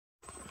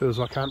Feels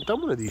like I haven't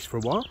done one of these for a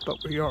while, but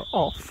we are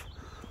off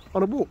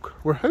on a walk.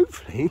 We're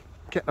hopefully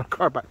getting our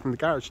car back from the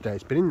garage today.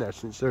 It's been in there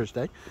since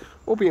Thursday.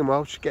 All being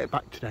well, should get it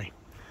back today.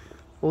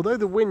 Although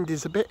the wind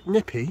is a bit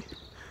nippy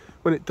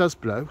when it does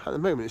blow, at the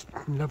moment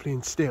it's lovely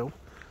and still.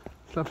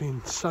 It's lovely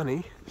and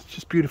sunny. It's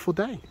just a beautiful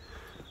day.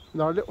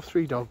 And our little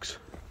 3 dogs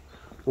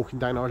walking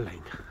down our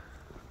lane.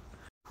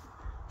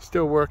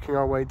 Still working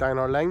our way down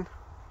our lane.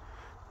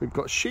 We've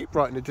got sheep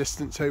right in the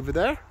distance over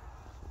there.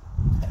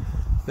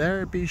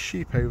 There be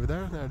sheep over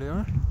there. There they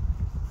are.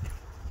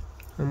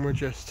 And we're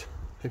just,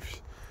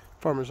 if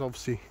farmers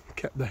obviously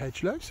kept the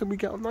hedge low, so we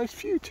get a nice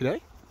view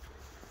today.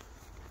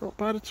 Not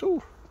bad at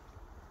all.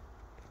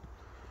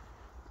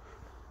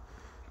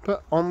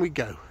 But on we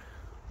go.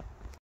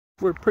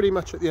 We're pretty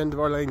much at the end of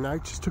our lane now.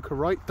 Just took a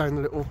right down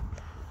the little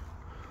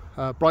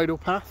bridle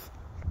path.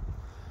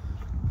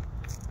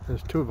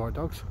 There's 2 of our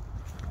dogs.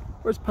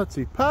 Where's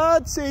Pudsey?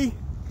 Pudsey!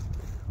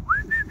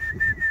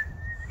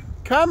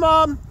 Come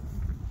on!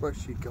 Where's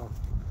she gone?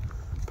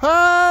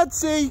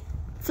 Pudsey!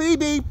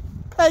 Phoebe!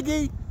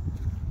 Peggy!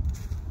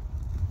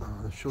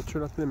 Oh, she'll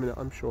turn up in a minute,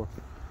 I'm sure.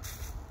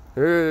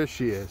 Here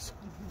she is.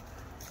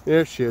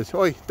 Here she is.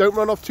 Oi, don't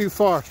run off too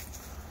far.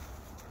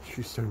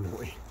 She's so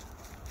naughty.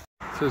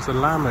 So there's a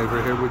lamb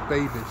over here with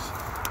babies.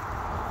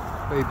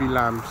 Baby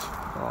lambs.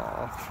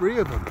 Oh, 3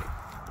 of them.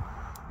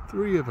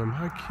 3 of them.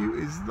 How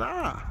cute is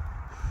that?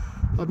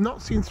 I've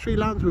not seen 3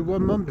 lambs with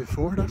 1 mum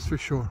before, that's for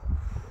sure.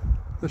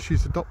 Unless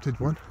she's adopted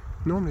one.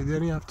 Normally they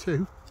only have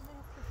 2.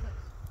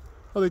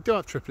 Oh, they do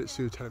have triplets,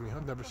 Sue telling me.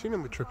 I've never seen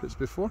them with triplets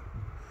before.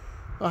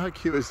 Oh, how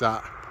cute is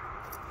that?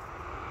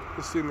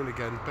 Let's zoom in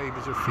again.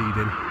 Babies are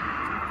feeding.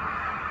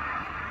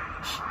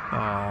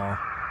 Oh,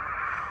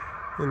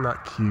 isn't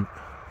that cute?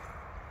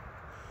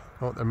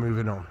 Oh, they're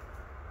moving on.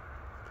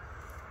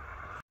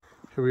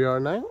 Here we are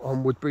now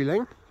on Woodbury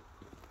Lane.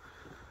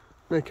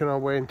 Making our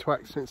way into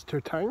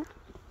Axminster town.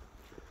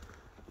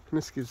 And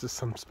this gives us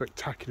some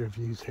spectacular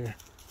views here.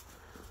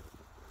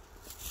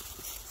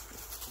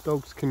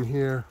 Dogs can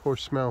hear or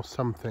smell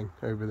something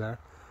over there.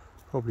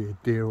 Probably a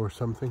deer or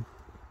something.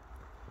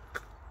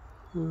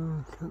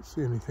 Can't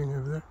see anything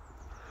over there.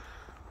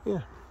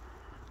 Yeah,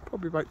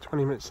 probably about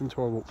 20 minutes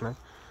into our walk now.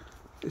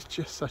 It's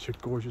just such a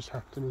gorgeous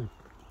afternoon.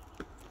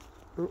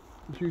 Oh,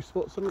 did you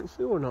spot something,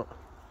 Sue, or not?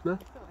 No?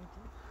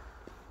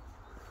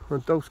 Well,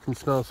 dogs can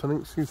smell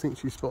something. Sue thinks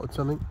she spotted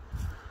something.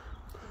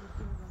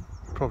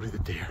 Probably the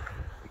deer.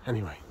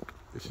 Anyway,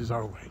 this is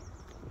our way.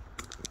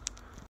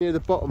 Near the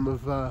bottom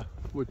of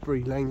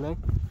Woodbury Lane now.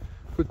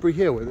 Woodbury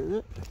Hill, isn't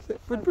it? Is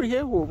it Woodbury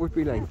Hill or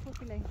Woodbury Lane? Yeah,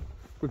 Woodbury Lane.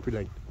 Woodbury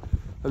Lane.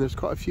 And there's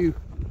quite a few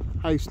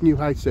new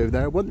house over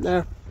there. Wasn't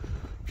there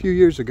a few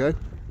years ago,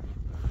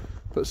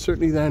 but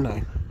certainly there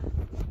now.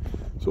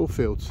 It's all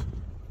fields.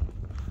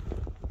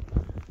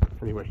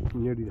 Anyway,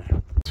 nearly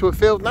there. To a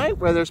field now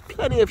where there's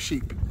plenty of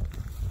sheep.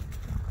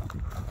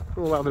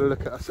 All having a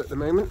look at us at the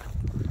moment,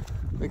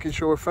 making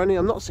sure we're friendly.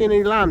 I'm not seeing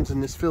any lambs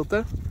in this field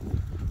though,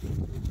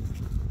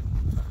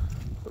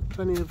 but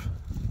plenty of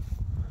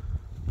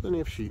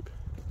sheep.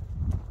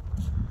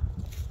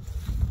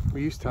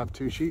 We used to have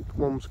 2 sheep.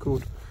 One was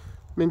called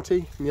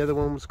Minty and the other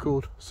one was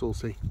called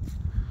Saucy.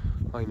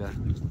 I know,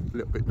 a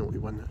little bit naughty,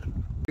 wasn't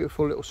it?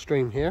 Beautiful little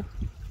stream here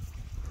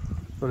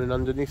running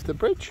underneath the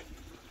bridge.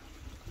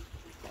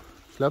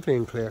 It's lovely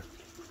and clear.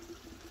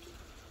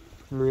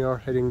 And we are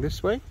heading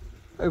this way,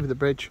 over the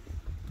bridge,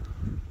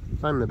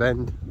 down the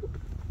bend,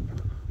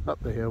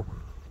 up the hill.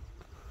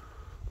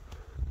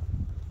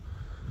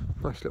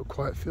 Nice little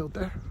quiet field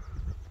there.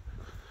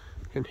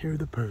 You can hear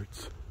the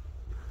birds.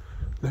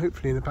 And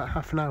hopefully in about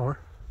half an hour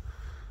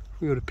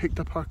we would have picked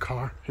up our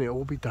car and it'll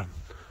all be done,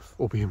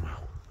 all being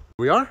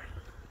well.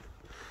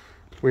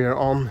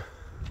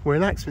 We're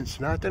in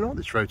Axminster now. I don't know what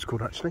this road's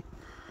called actually.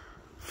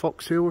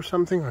 Fox Hill or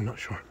something, I'm not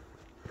sure.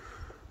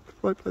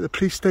 Right by the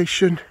police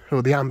station,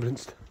 or the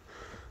ambulance.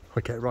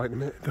 I'll get it right in a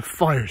minute. The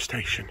fire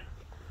station.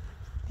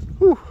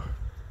 Whew.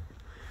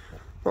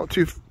 Not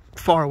too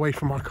far away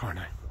from our car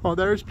now. Oh,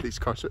 there is a police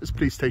car, so it's a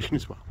police station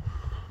as well.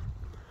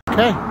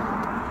 Okay,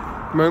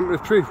 moment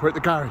of truth. We're at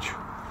the garage.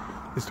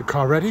 Is the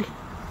car ready?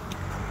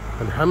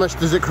 And how much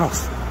does it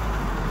cost?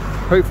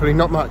 Hopefully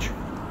not much.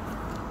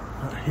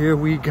 But here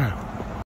we go.